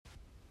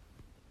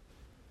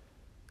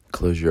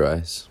close your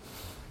eyes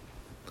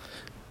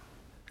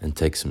and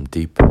take some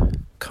deep,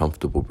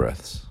 comfortable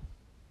breaths.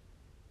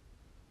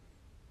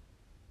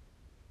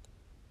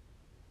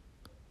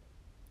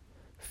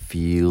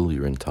 Feel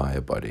your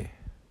entire body.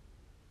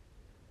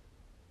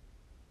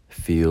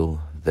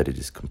 Feel that it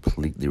is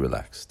completely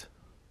relaxed.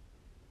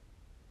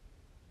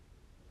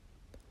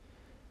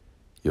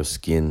 Your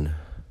skin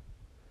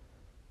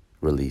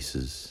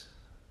releases.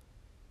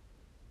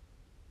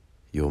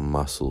 Your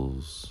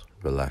muscles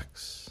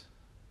relax.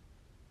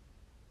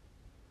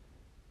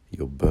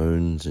 Your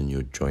bones and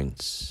your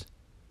joints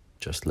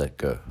just let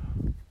go.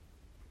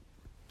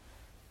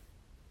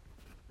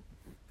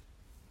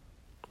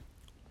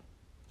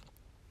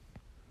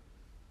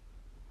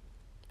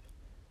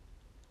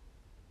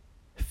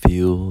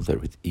 Feel that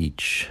with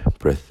each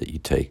breath that you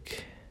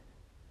take,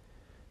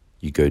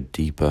 you go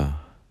deeper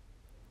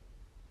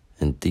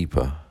and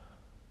deeper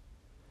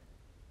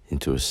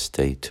into a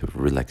state of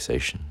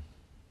relaxation.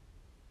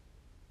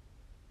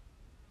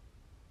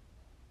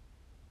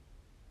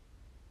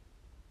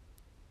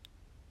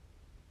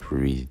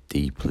 Breathe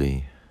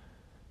deeply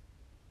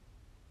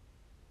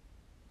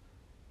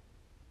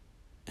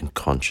and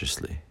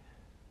consciously.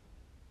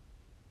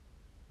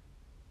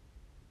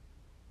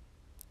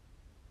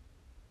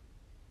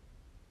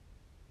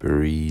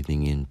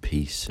 Breathing in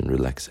peace and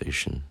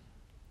relaxation,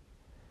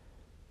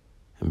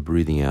 and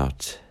breathing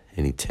out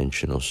any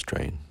tension or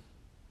strain.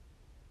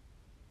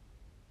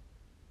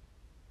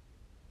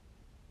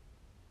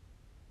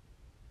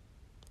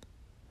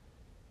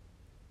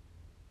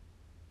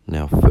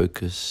 Now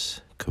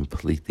focus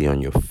completely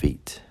on your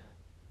feet,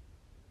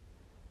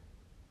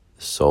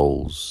 the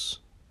soles,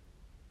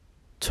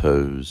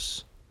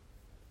 toes,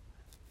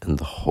 and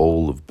the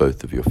whole of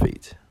both of your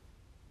feet.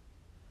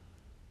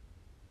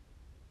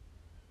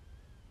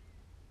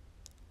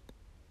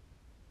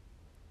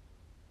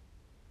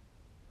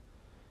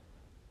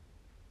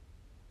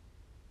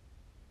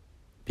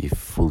 Be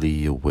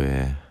fully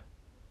aware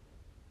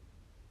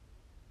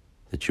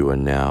that you are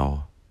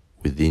now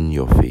within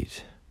your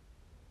feet.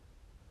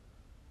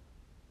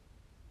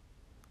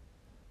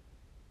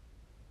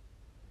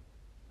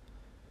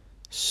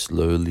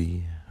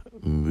 Slowly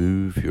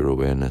move your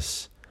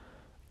awareness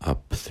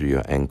up through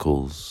your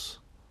ankles,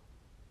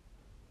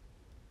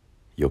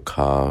 your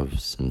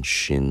calves and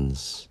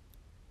shins,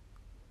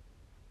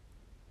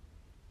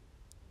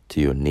 to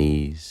your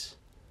knees,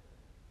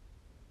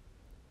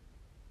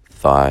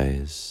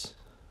 thighs,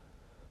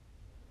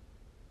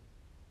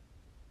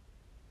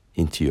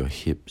 into your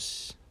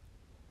hips,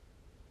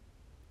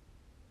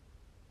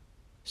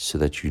 so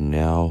that you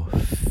now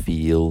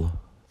feel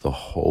the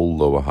whole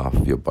lower half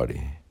of your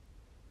body.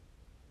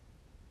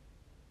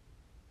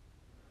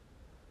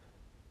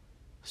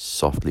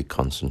 Softly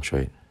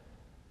concentrate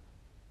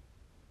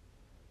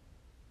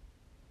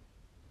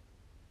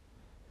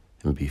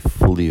and be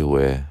fully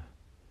aware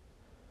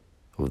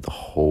of the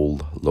whole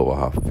lower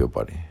half of your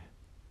body.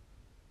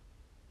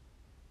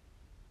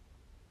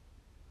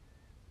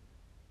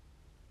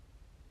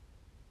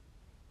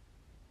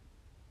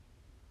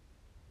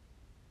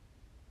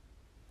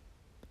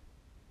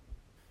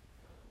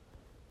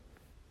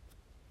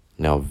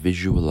 Now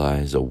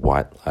visualize a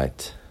white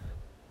light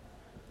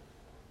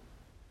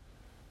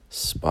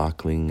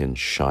sparkling and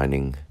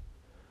shining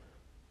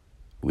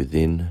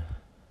within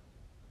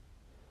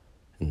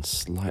and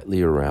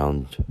slightly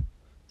around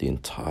the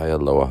entire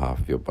lower half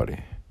of your body.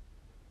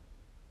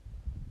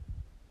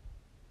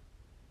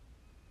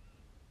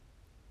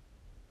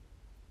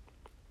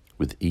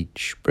 With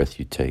each breath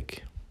you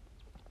take,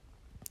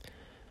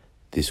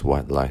 this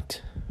white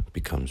light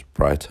becomes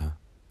brighter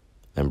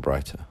and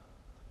brighter.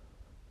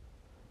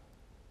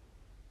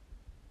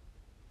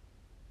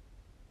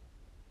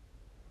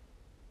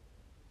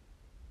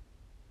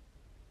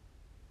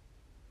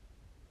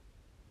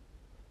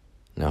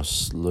 Now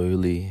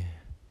slowly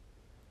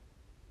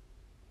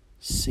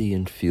see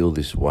and feel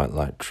this white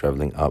light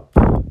traveling up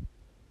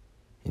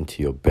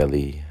into your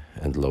belly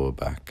and lower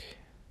back.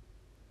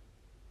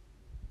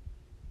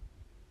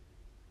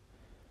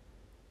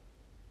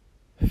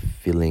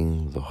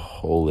 Filling the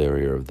whole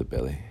area of the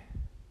belly.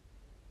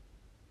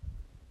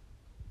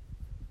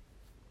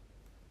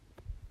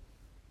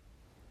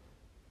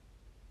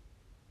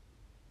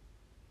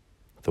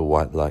 The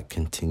white light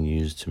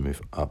continues to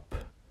move up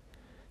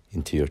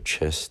into your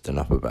chest and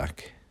upper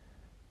back,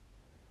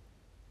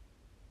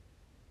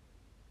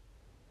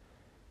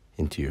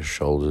 into your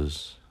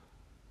shoulders,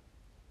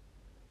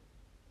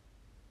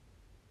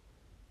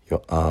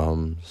 your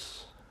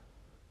arms,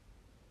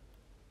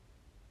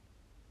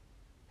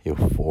 your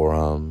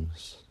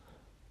forearms,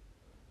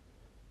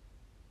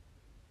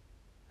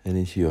 and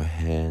into your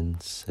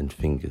hands and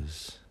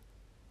fingers.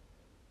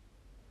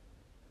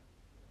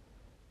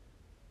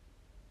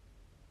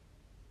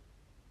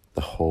 The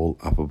whole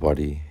upper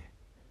body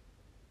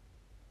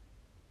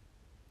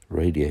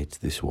radiates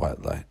this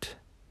white light,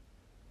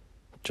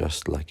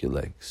 just like your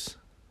legs.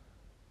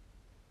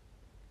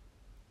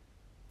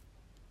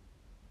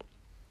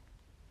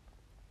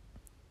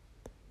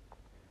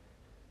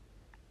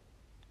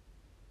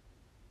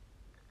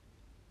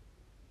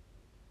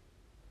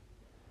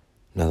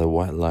 Now the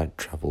white light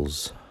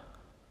travels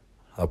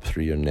up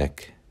through your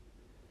neck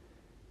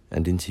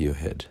and into your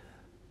head,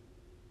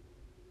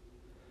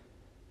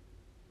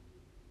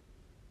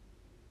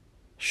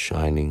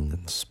 shining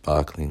and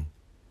sparkling.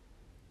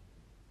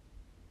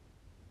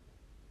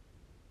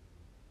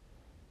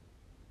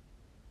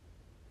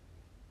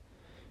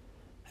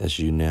 As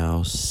you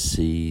now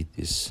see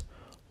this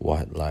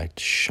white light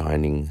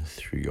shining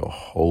through your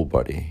whole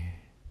body,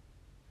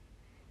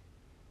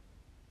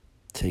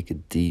 take a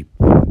deep,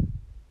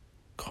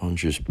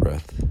 conscious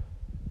breath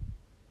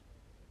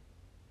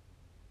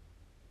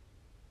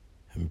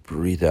and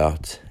breathe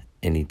out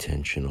any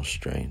tension or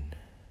strain.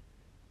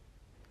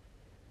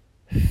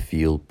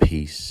 Feel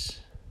peace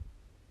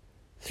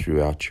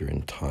throughout your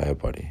entire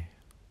body.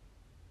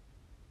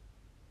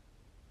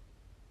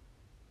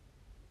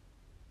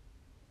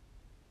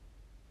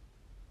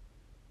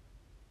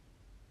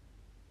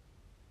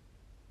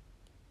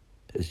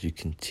 As you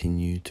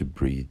continue to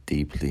breathe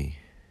deeply,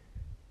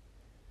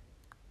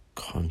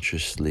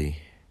 consciously,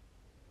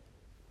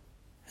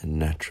 and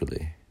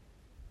naturally,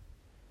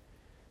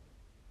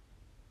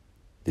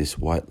 this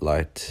white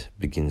light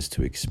begins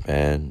to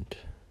expand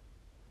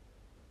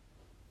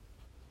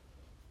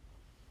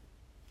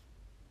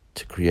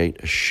to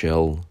create a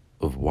shell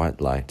of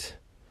white light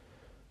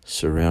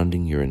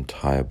surrounding your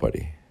entire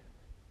body,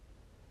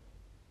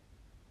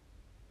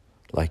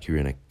 like you're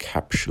in a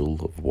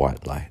capsule of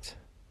white light.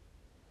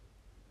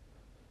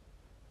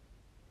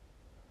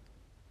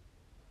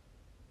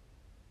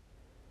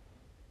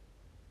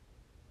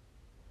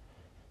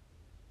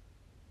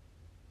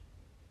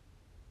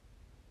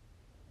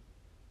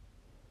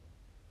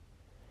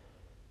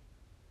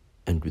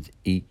 And with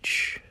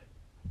each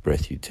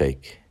breath you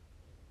take,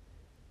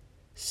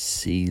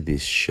 see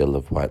this shell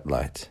of white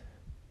light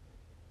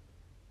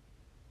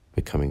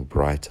becoming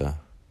brighter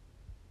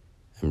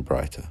and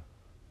brighter.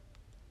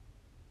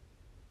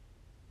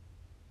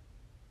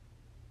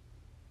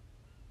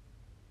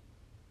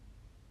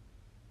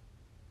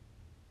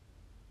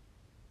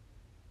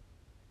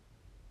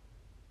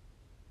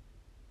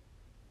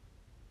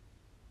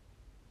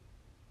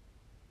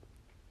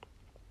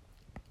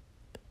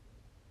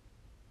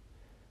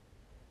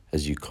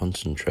 As you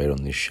concentrate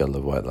on this shell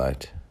of white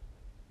light,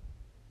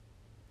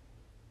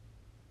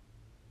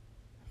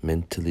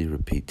 mentally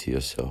repeat to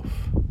yourself,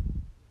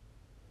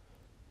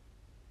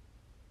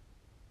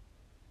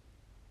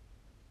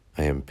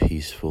 I am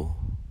peaceful,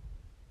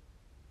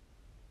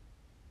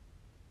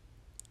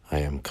 I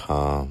am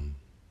calm,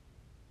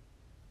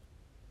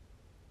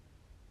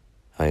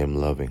 I am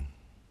loving,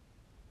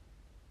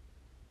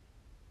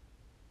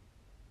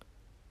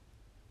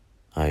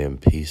 I am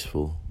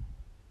peaceful,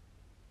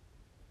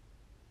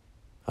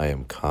 I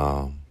am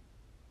calm,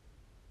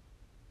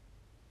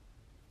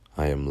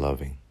 I am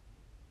loving.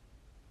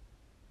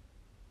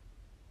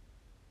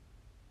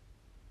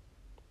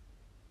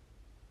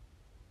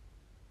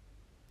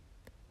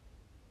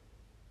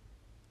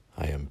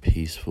 I am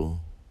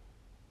peaceful,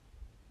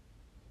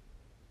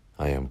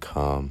 I am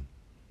calm,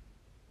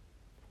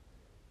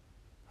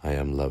 I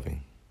am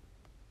loving.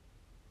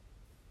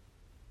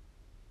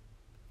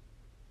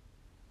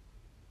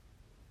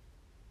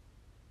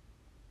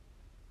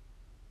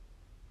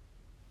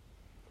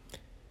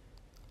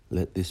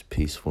 Let this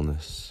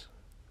peacefulness,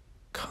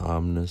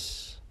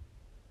 calmness,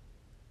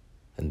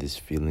 and this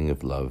feeling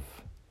of love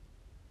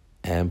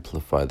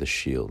amplify the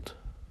shield,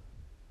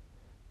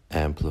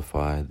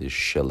 amplify this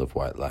shell of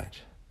white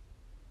light.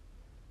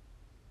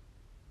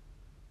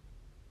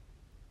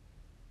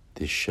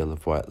 This shell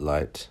of white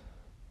light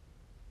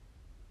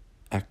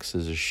acts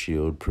as a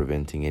shield,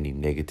 preventing any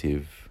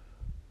negative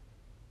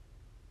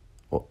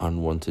or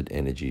unwanted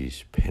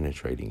energies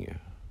penetrating you.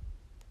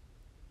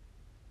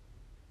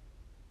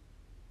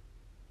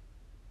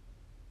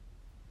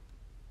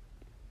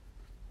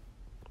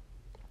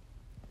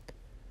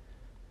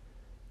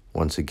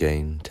 Once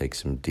again, take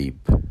some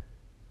deep,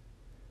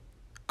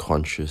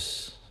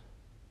 conscious,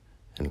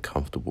 and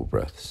comfortable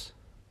breaths.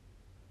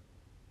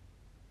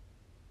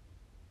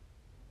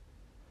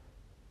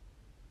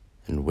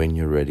 And when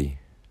you're ready,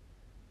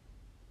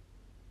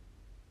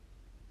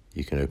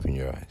 you can open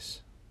your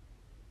eyes.